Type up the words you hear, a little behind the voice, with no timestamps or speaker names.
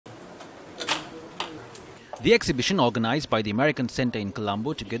The exhibition, organized by the American Center in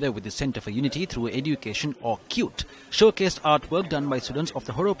Colombo together with the Center for Unity through Education, or CUTE, showcased artwork done by students of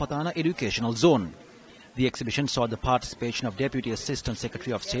the Horowpathana Educational Zone. The exhibition saw the participation of Deputy Assistant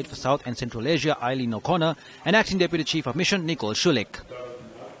Secretary of State for South and Central Asia, Eileen O'Connor, and Acting Deputy Chief of Mission, Nicole Schulich.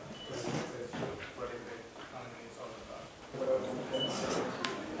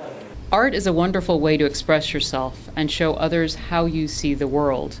 Art is a wonderful way to express yourself and show others how you see the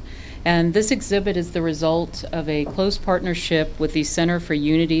world. And this exhibit is the result of a close partnership with the Center for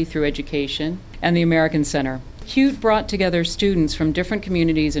Unity through Education and the American Center. CUTE brought together students from different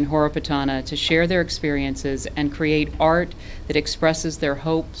communities in Horowpathana to share their experiences and create art that expresses their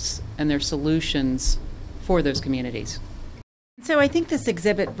hopes and their solutions for those communities. So I think this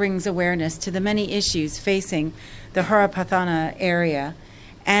exhibit brings awareness to the many issues facing the Horowpathana area.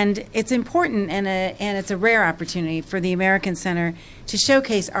 And it's important and it's a rare opportunity for the American Center to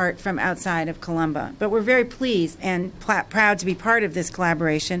showcase art from outside of Colombo. But we're very pleased and proud to be part of this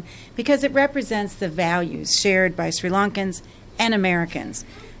collaboration because it represents the values shared by Sri Lankans and Americans: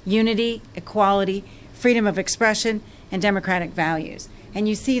 unity, equality, freedom of expression, and democratic values. And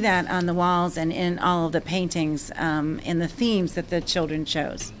you see that on the walls and in all of the paintings in the themes that the children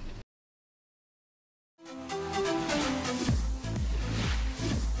chose.